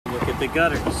the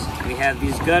gutters. We have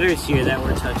these gutters here that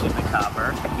we're touching the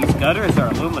copper. These gutters are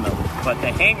aluminum, but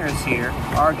the hangers here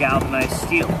are galvanized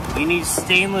steel. You need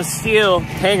stainless steel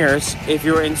hangers if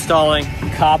you're installing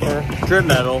copper trim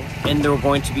metal and they're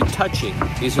going to be touching.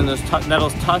 These when those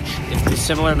metals touch, if the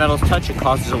similar metals touch, it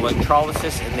causes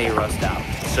electrolysis and they rust out.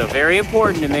 So very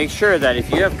important to make sure that if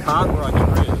you have copper on your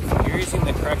roof, you're using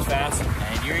the correct fastener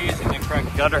and you're using the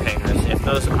correct gutter hangers if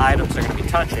those items are going to be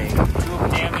touching to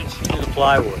have damage to the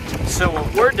plywood. So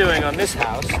what we're doing on this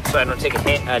house, so I don't take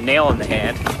a nail in the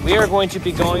hand, we are going to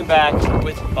be going back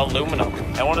with aluminum.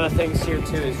 And one of the things here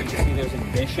too is you can see there's an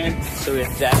addition. So we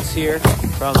have dents here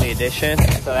from the addition.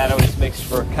 So that always makes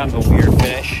for kind of a weird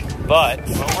finish. But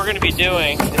what we're going to be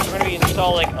doing is we're going to be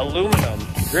installing aluminum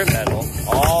trim metal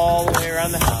all the way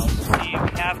around the house. You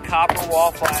have copper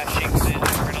wall flashings in.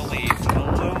 We're going to leave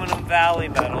aluminum valley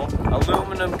metal,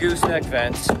 aluminum gooseneck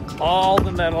vents. All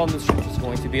the metal on this roof is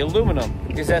going to be aluminum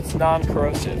because that's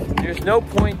non-corrosive. There's no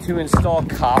point to install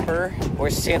copper or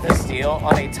stainless steel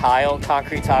on a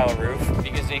concrete tile roof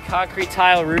because a concrete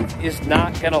tile roof is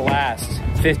not going to last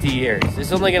 50 years.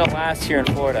 It's only going to last here in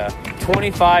Florida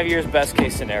 25 years best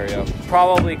case scenario.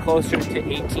 Probably closer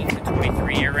to 18 to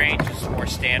 23 year range is more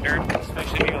standard,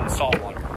 especially if you go in salt water.